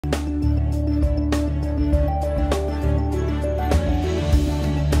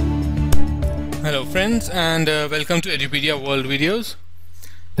Hello friends, and welcome to Edupedia World Videos.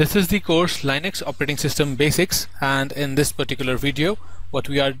 This is the course Linux Operating System Basics, and in this particular video what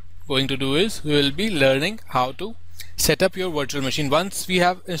we are going to do is we will be learning how to set up your virtual machine. Once we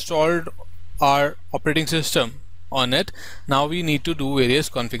have installed our operating system on it, now we need to do various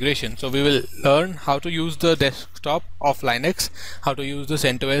configurations. So we will learn how to use the desktop of Linux, how to use the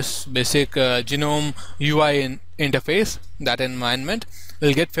CentOS basic GNOME UI interface, that environment.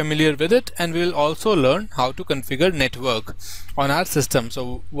 We'll get familiar with it, and we will also learn how to configure network on our system.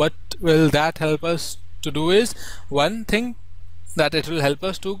 So what will that help us to do is, one thing that it will help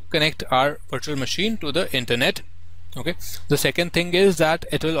us to connect our virtual machine to the internet. Okay, the second thing is that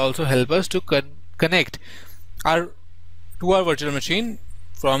it will also help us to connect our virtual machine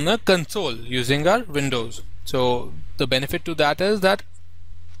from the console using our Windows. So the benefit to that is that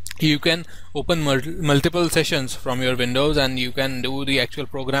you can open multiple sessions from your Windows, and you can do the actual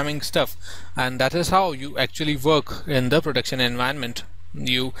programming stuff, and that is how you actually work in the production environment.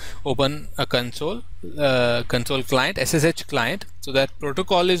 You open a console client, SSH client. So that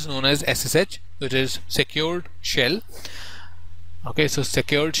protocol is known as SSH, which is secured shell. Okay, so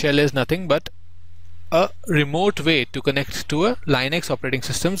secured shell is nothing but a remote way to connect to a Linux operating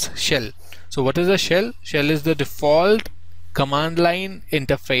system's shell. So what is a shell? Shell is the default command line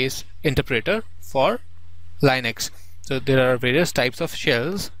interface interpreter for Linux. So there are various types of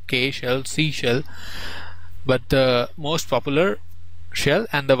shells, K shell, C shell, but the most popular shell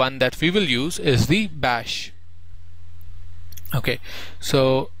and the one that we will use is the bash. Okay,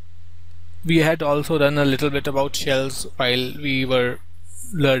 so we had also done a little bit about shells while we were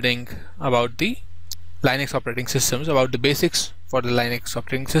learning about the Linux operating systems, about the basics for the Linux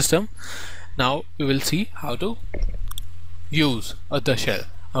operating system. Now we will see how to use the shell.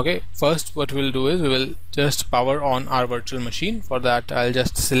 Okay, first what we'll do is we will just power on our virtual machine. For that I'll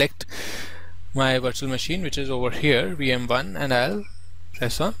just select my virtual machine, which is over here, VM1, and I'll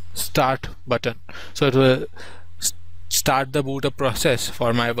press on start button. So it will start the boot up process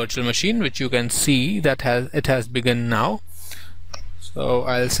for my virtual machine, which you can see that it has begun now. So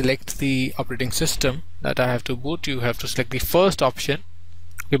I'll select the operating system that I have to boot. You have to select the first option.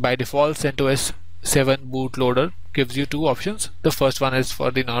 Okay, by default CentOS 7 bootloader gives you two options. The first one is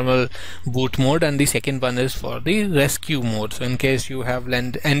for the normal boot mode, and the second one is for the rescue mode. So in case you have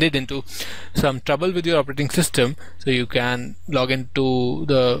ended into some trouble with your operating system, so you can log into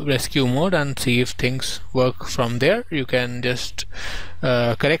the rescue mode and see if things work from there. You can just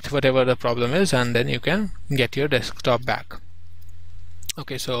correct whatever the problem is, and then you can get your desktop back.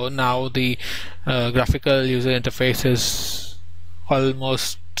 Okay, so now the graphical user interface is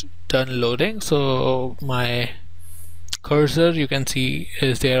almost done loading. So my cursor, you can see,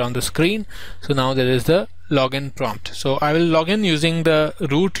 is there on the screen. So now there is the login prompt. So I will log in using the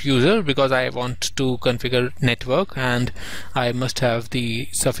root user because I want to configure network, and I must have the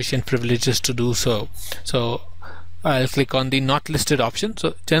sufficient privileges to do so. So I'll click on the not listed option.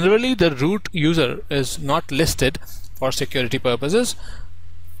 So generally the root user is not listed for security purposes.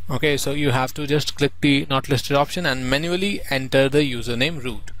 Okay, so you have to just click the not listed option and manually enter the username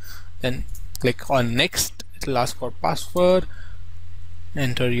root. Then click on next. It will ask for password.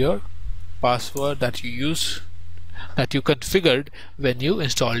 Enter your password that you configured when you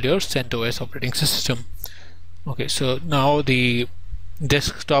installed your CentOS operating system. Okay, so now the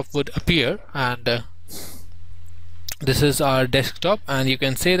desktop would appear, and this is our desktop, and you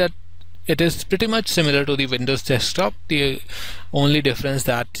can say that it is pretty much similar to the Windows desktop. The only difference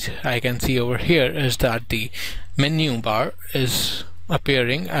that I can see over here is that the menu bar is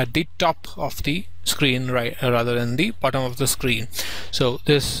appearing at the top of the screen, rather than the bottom of the screen. So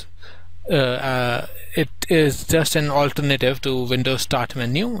this it is just an alternative to Windows Start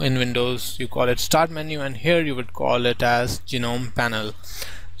menu. In Windows you call it Start menu, and here you would call it as GNOME panel.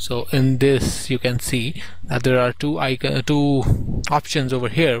 So in this you can see that there are two options over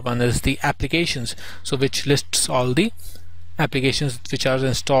here. One is the applications, so which lists all the applications which are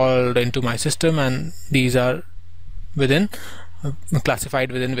installed into my system, and these are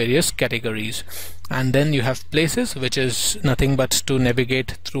classified within various categories. And then you have places, which is nothing but to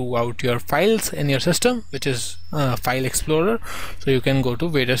navigate throughout your files in your system, which is file explorer. So you can go to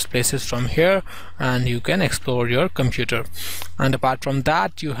various places from here and you can explore your computer. And apart from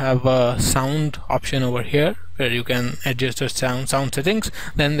that, you have a sound option over here where you can adjust your sound settings.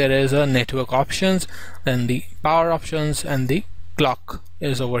 Then there is a network options, then the power options, and the clock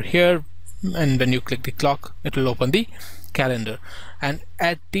is over here, and when you click the clock it will open the calendar. And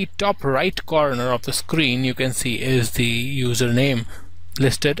at the top right corner of the screen you can see is the username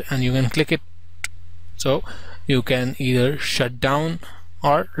listed, and you can click it. So you can either shut down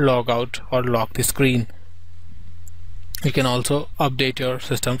or log out or lock the screen. You can also update your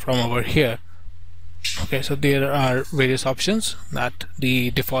system from over here. Okay, so there are various options that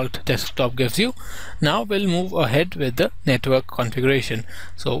the default desktop gives you. Now we'll move ahead with the network configuration.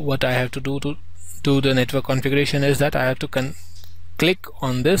 So what I have to do to do the network configuration is that I have to click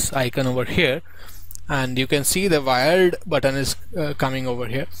on this icon over here, and you can see the wired button is coming over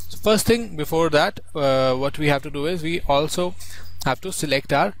here. So first thing before that, what we have to do is we also have to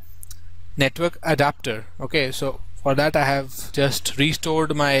select our network adapter. Okay, so for that I have just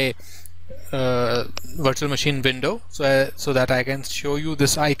restored my virtual machine window so that I can show you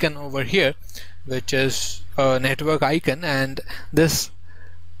this icon over here, which is a network icon, and this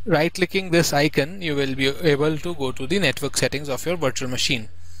right clicking this icon you will be able to go to the network settings of your virtual machine.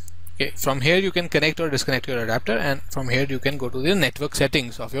 Okay, from here you can connect or disconnect your adapter, and from here you can go to the network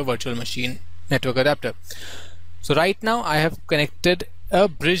settings of your virtual machine network adapter. So right now I have connected a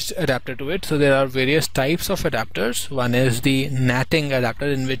bridged adapter to it. So there are various types of adapters. One is the NATing adapter,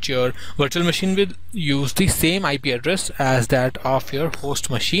 in which your virtual machine will use the same IP address as that of your host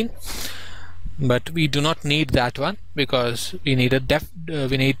machine, but we do not need that one because we need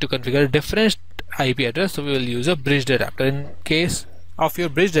we need to configure a different IP address, so we will use a bridged adapter. In case of your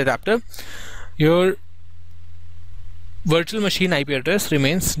bridged adapter, your virtual machine IP address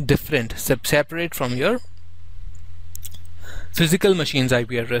remains different, separate from your physical machine's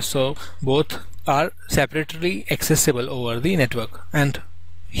IP address, so both are separately accessible over the network. And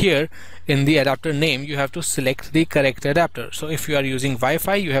here in the adapter name you have to select the correct adapter. So if you are using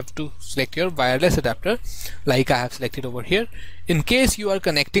Wi-Fi, you have to select your wireless adapter like I have selected over here. In case you are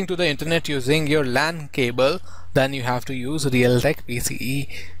connecting to the internet using your LAN cable, then you have to use Realtek PCE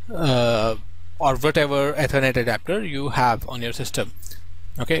or whatever Ethernet adapter you have on your system.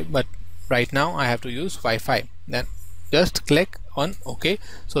 Okay, but right now I have to use Wi-Fi. Then just click on OK.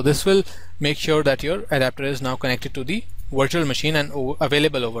 So this will make sure that your adapter is now connected to the virtual machine and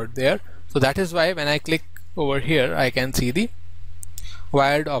available over there. So that is why when I click over here I can see the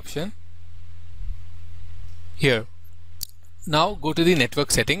wired option here. Now go to the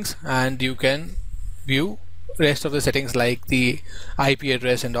network settings and you can view rest of the settings like the IP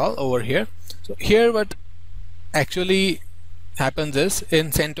address and all over here. So here what actually happens is in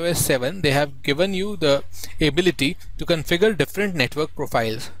CentOS 7 they have given you the ability to configure different network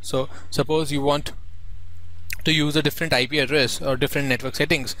profiles. So suppose you want to use a different IP address or different network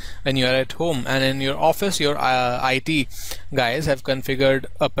settings when you are at home, and in your office your IT guys have configured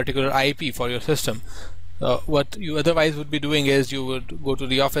a particular IP for your system. What you otherwise would be doing is you would go to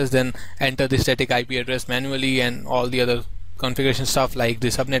the office, then enter the static IP address manually and all the other configuration stuff like the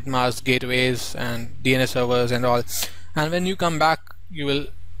subnet mask, gateways and DNS servers and all, and when you come back you will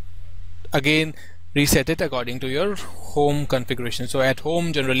again reset it according to your home configuration. So at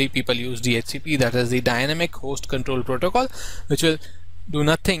home generally people use DHCP, that is the dynamic host control protocol, which will do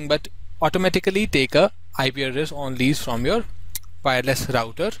nothing but automatically take a IP address on lease from your wireless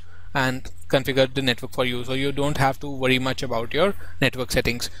router and configure the network for you, so you don't have to worry much about your network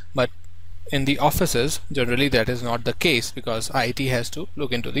settings. But in the offices generally that is not the case, because IT has to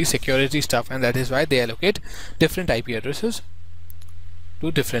look into the security stuff, and that is why they allocate different IP addresses to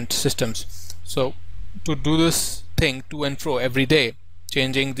different systems. So to do this thing to and fro every day,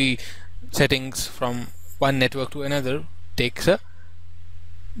 changing the settings from one network to another takes a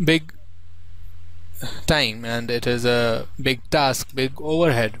big time, and it is a big task, big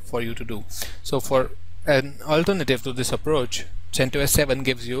overhead for you to do. So for an alternative to this approach, CentOS 7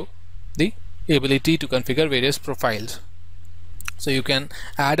 gives you the ability to configure various profiles. So you can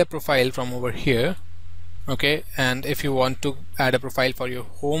add a profile from over here, okay, and if you want to add a profile for your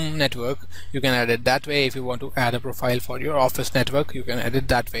home network you can add it that way. If you want to add a profile for your office network you can add it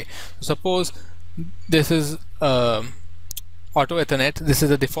that way. So suppose this is auto Ethernet, this is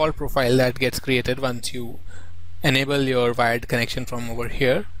the default profile that gets created once you enable your wired connection from over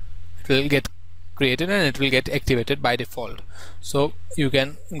here. It will get created and it will get activated by default. So you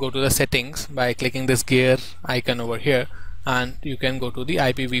can go to the settings by clicking this gear icon over here, and you can go to the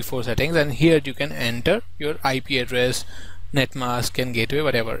IPv4 settings, and here you can enter your IP address, net mask and gateway,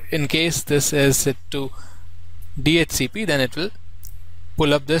 whatever. In case this is set to DHCP, then it will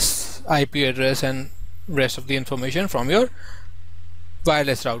pull up this IP address and rest of the information from your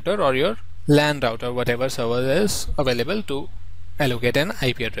wireless router or your LAN router, whatever server is available to allocate an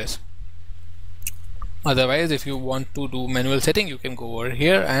IP address. Otherwise, if you want to do manual setting, you can go over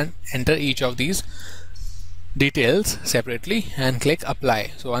here and enter each of these details separately and click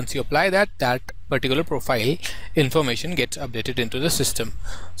apply. So once you apply that particular profile information gets updated into the system.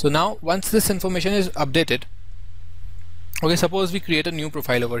 So now once this information is updated, Okay, suppose we create a new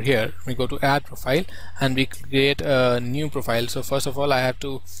profile over here. We go to add profile and we create a new profile. So first of all, I have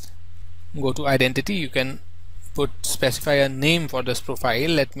to go to identity. You can specify a name for this profile.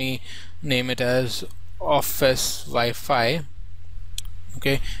 Let me name it as Office Wi-Fi.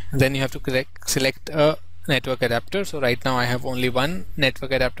 Okay, and then you have to select a network adapter. So right now I have only one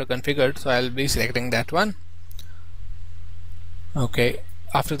network adapter configured, so I'll be selecting that one. Okay,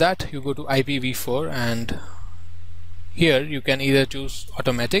 after that you go to IPv4, and here you can either choose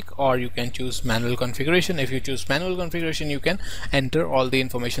automatic or you can choose manual configuration. If you choose manual configuration, you can enter all the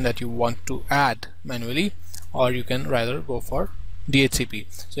information that you want to add manually, or you can rather go for DHCP.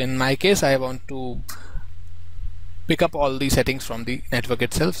 So in my case, I want to pick up all the settings from the network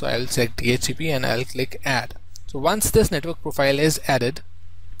itself, so I'll select DHCP and I'll click add. So once this network profile is added,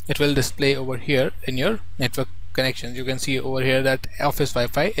 it will display over here in your network connections. You can see over here that Office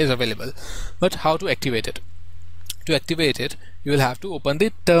Wi-Fi is available. But how to activate it? To activate it, you will have to open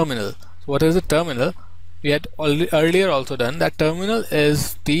the terminal. So what is the terminal? We had earlier also done that. Terminal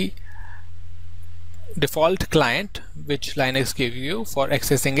is the default client which Linux gives you for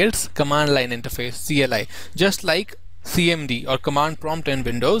accessing its command line interface, CLI. Just like CMD or command prompt in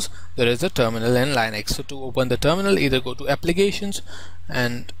Windows, there is a terminal in Linux. So to open the terminal, either go to applications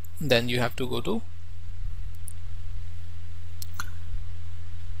and then you have to go to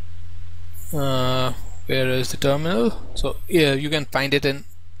where is the terminal? So yeah, you can find it in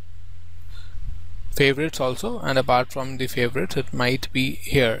favorites also, and apart from the favorites, it might be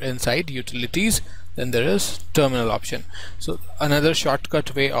here inside utilities. Then there is terminal option. So another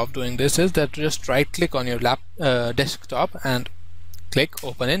shortcut way of doing this is that just right click on your desktop and click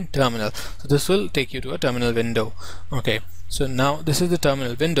open in terminal. So this will take you to a terminal window. Okay, so now this is the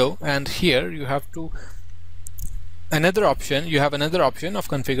terminal window, and here you have another option of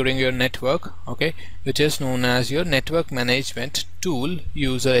configuring your network, okay, which is known as your network management tool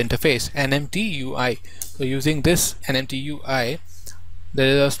user interface, NMTUI. So using this NMTUI, there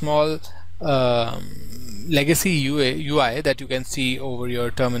is a small legacy UI that you can see over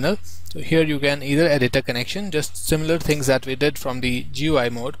your terminal. So here you can either edit a connection, just similar things that we did from the GUI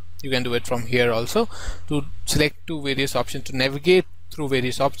mode. You can do it from here also. To select two various options, to navigate through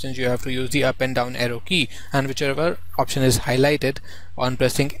various options, you have to use the up and down arrow key, and whichever option is highlighted, on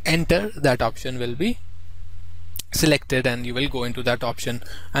pressing enter, that option will be selected and you will go into that option.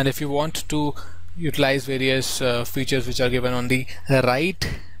 And if you want to utilize various features which are given on the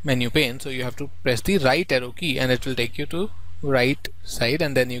right menu pane, so you have to press the right arrow key and it will take you to right side,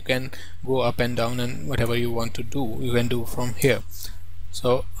 and then you can go up and down, and whatever you want to do you can do from here.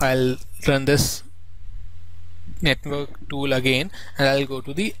 So I'll run this network tool again, and I'll go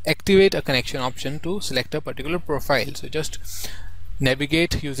to the activate a connection option to select a particular profile. So just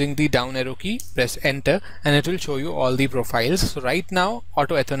navigate using the down arrow key, press enter, and it will show you all the profiles. So right now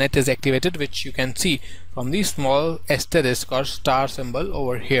auto Ethernet is activated, which you can see from the small asterisk or star symbol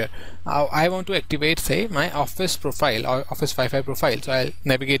over here. Now I want to activate, say, my Office profile or Office Wi-Fi profile. So I'll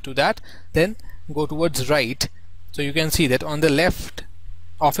navigate to that, then go towards right. So you can see that on the left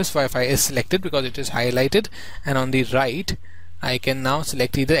Office Wi-Fi is selected because it is highlighted, and on the right I can now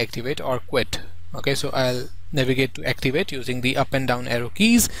select either activate or quit. Okay, so I'll navigate to activate using the up and down arrow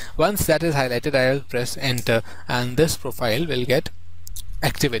keys. Once that is highlighted, I'll press enter and this profile will get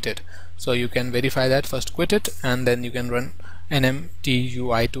activated. So you can verify that, first quit it, and then you can run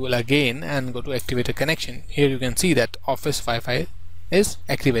NMTUI tool again and go to activate a connection. Here you can see that Office Wi-Fi is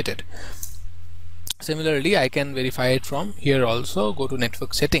activated. Similarly, I can verify it from here also. Go to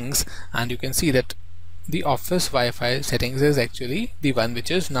network settings and you can see that the Office Wi-Fi settings is actually the one which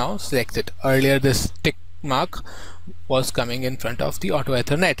is now selected. Earlier this tick mark was coming in front of the auto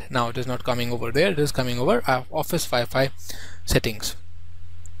Ethernet. Now it is not coming over there, it is coming over Office Wi-Fi settings,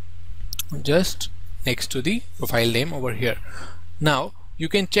 just next to the profile name over here. Now you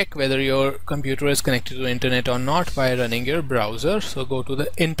can check whether your computer is connected to internet or not by running your browser. So go to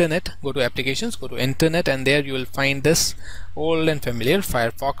the internet, go to applications, go to internet, and there you will find this old and familiar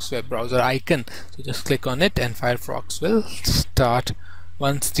Firefox web browser icon. So just click on it and Firefox will start.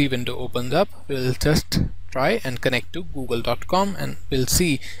 Once the window opens up, we'll just try and connect to google.com and we'll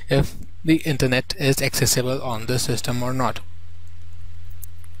see if the internet is accessible on this system or not.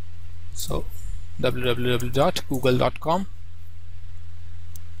 So www.google.com.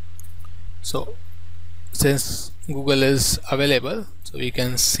 So since Google is available, so we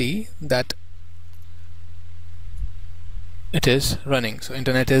can see that it is running. So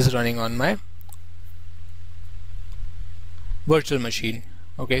internet is running on my virtual machine.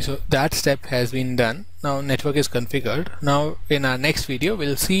 Okay, so that step has been done. Now network is configured. Now in our next video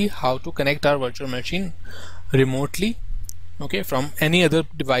we'll see how to connect our virtual machine remotely okay, from any other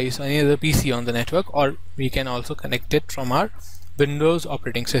device, any other PC on the network, or we can also connect it from our Windows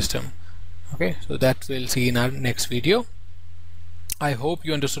operating system. Okay, so that we'll see in our next video. I hope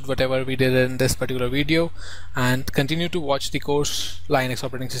you understood whatever we did in this particular video, and continue to watch the course Linux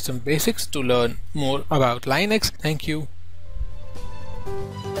Operating System Basics to learn more about Linux. Thank you.